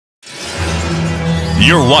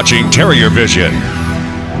You're watching Terrier Vision.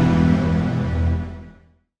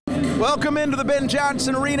 Welcome into the Ben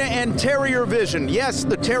Johnson Arena and Terrier Vision. Yes,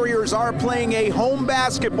 the Terriers are playing a home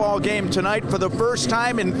basketball game tonight for the first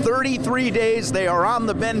time in 33 days. They are on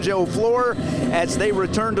the Benjo floor as they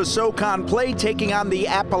return to SoCon play, taking on the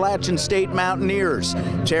Appalachian State Mountaineers.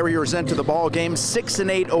 Terriers enter the ball game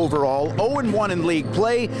 6-8 overall, 0-1 in league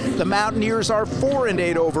play. The Mountaineers are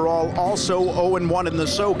 4-8 overall, also 0-1 in the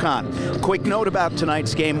SoCon. Quick note about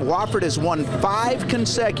tonight's game: Wofford has won 5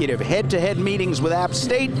 consecutive head-to-head meetings with App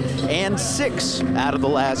State and 6 out of the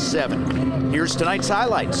last 7. Here's tonight's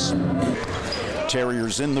highlights.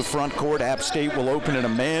 Terriers in the front court. App State will open in a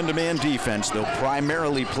man-to-man defense. They'll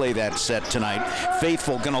primarily play that set tonight.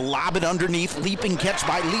 Faithful gonna lob it underneath. Leaping catch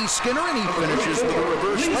by Lee Skinner, and he finishes with a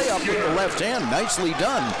reverse layup with the left hand. Nicely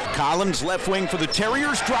done. Collins, left wing for the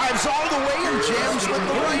Terriers, drives all the way and jams with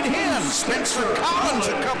the right hand. Spencer Collins,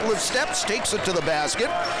 a couple of steps, takes it to the basket.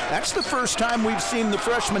 That's the first time we've seen the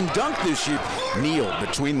freshman dunk this year. Neal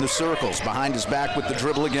between the circles, behind his back with the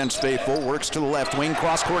dribble against Faithful, works to the left wing.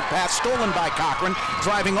 Cross-court pass stolen by Cochran.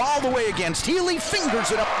 Driving all the way against Healy, fingers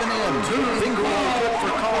it up and in. Finger roll good for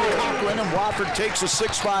Cochran, and Wofford takes a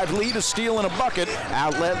 6-5 lead, a steal and a bucket.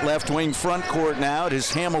 Outlet left wing front court now. It is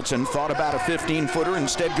Hamilton. Thought about a 15-footer.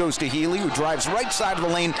 Instead goes to Healy, who drives right side of the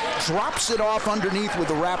lane, drops it off underneath with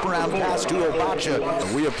a wraparound pass to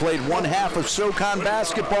Obacha. We have played one half of SoCon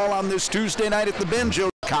basketball on this Tuesday night at the Benjo.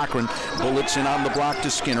 Cochran bullets in on the block to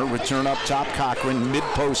Skinner. Return up top, Cochran.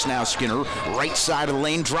 Mid-post now, Skinner. Right side of the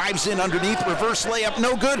lane, drives in underneath. Reverse layup,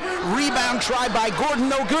 no good. Rebound tried by Gordon,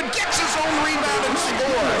 no good. Gets his own rebound and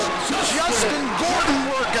scores. Justin Gordon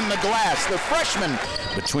working the glass. The freshman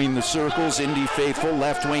between the circles. Indy Faithful,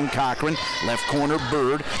 left wing Cochran. Left corner,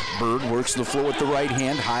 Bird. Bird works the floor with the right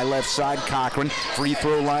hand. High left side, Cochran. Free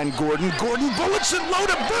throw line, Gordon. Gordon bullets it low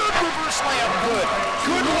to Bird. Reverse layup, good.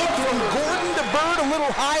 Good look from Gordon to Bird. A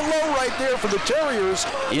little high-low right there for the Terriers.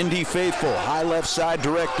 Indy Faithful, high left side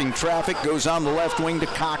directing traffic, goes on the left wing to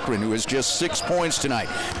Cochran, who has just 6 points tonight.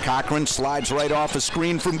 Cochran slides right off a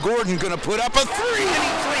screen from Gordon, gonna put up a 3, and he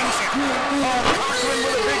flings it. Cochran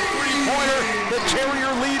with a big three-pointer. The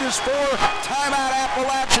Terrier lead is 4. Timeout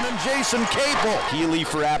Appalachian and Jason Capel. Healy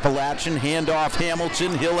for Appalachian, handoff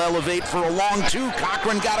Hamilton. He'll elevate for a long 2.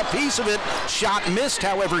 Cochran got a piece of it. Shot missed,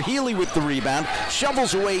 however, Healy with the rebound.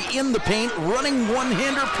 Shovels away in the paint, running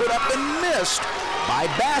one-hander, put up and missed by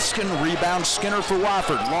Baskin. Rebound Skinner for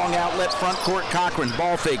Wofford. Long outlet front court, Cochran.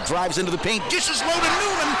 Ball fake, drives into the paint, dishes low to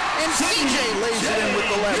Newman, and CJ lays it in with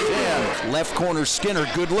the left hand. Left corner, Skinner.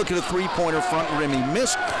 Good look at a three-pointer front rim. He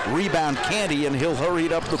missed. Rebound Candy, and he'll hurry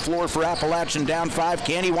it up the floor for Appalachian down 5.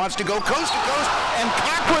 Candy wants to go coast to coast, and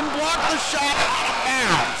Cochran blocked the shot out of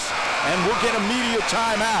bounds. And we'll get a media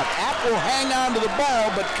timeout. App will hang on to the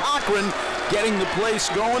ball, but Cochran getting the place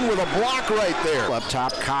going with a block right there. Up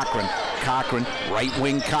top, Cochran. Cochran, right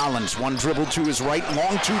wing Collins. One dribble to his right,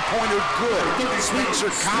 long two-pointer, good. Sweetser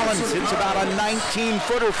Collins hits about a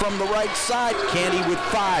 19-footer from the right side. Candy with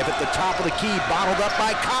 5 at the top of the key, bottled up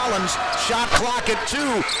by Collins. Shot clock at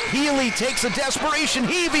 2. Healy takes a desperation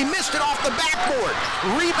heave. He missed it off the backboard.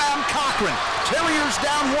 Rebound Cochran. Terriers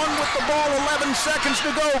down 1 with the ball, 11 seconds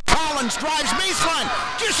to go. Collins drives baseline,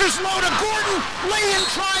 dishes low to Gordon. Lay-in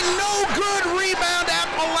trying, no good. Rebound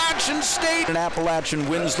Appalachian State. And Appalachian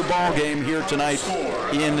wins the ball game here tonight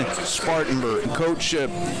in Spartanburg. Coach,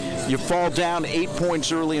 you fall down 8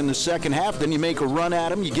 points early in the second half, then you make a run at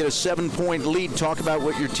them, you get a 7-point lead. Talk about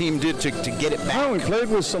what your team did to get it back. Well, we played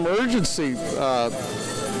with some urgency,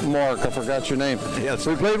 Mark, I forgot your name. Yes.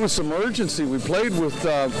 We played with some urgency. We played with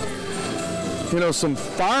some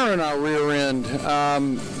fire in our rear end.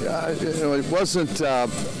 It wasn't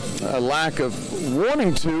a lack of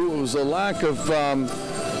wanting to, it was a lack of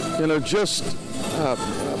just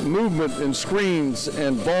movement and screens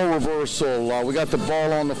and ball reversal. We got the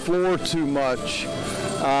ball on the floor too much.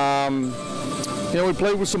 We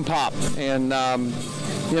played with some pop, and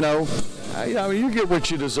you get what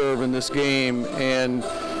you deserve in this game. And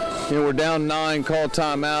we're down 9, call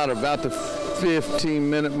timeout about the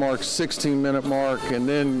 15-minute mark, 16-minute mark, and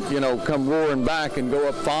then come roaring back and go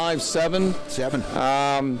up 5, 7.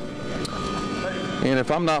 And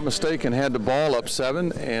if I'm not mistaken, had the ball up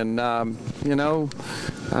 7, and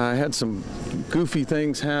had some goofy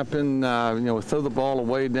things happen. We throw the ball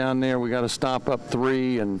away down there. We got to stop up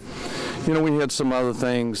 3, and we had some other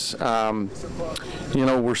things.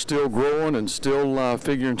 We're still growing and still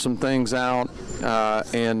figuring some things out,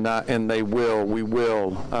 and we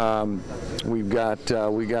will. We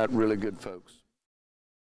got really good folks.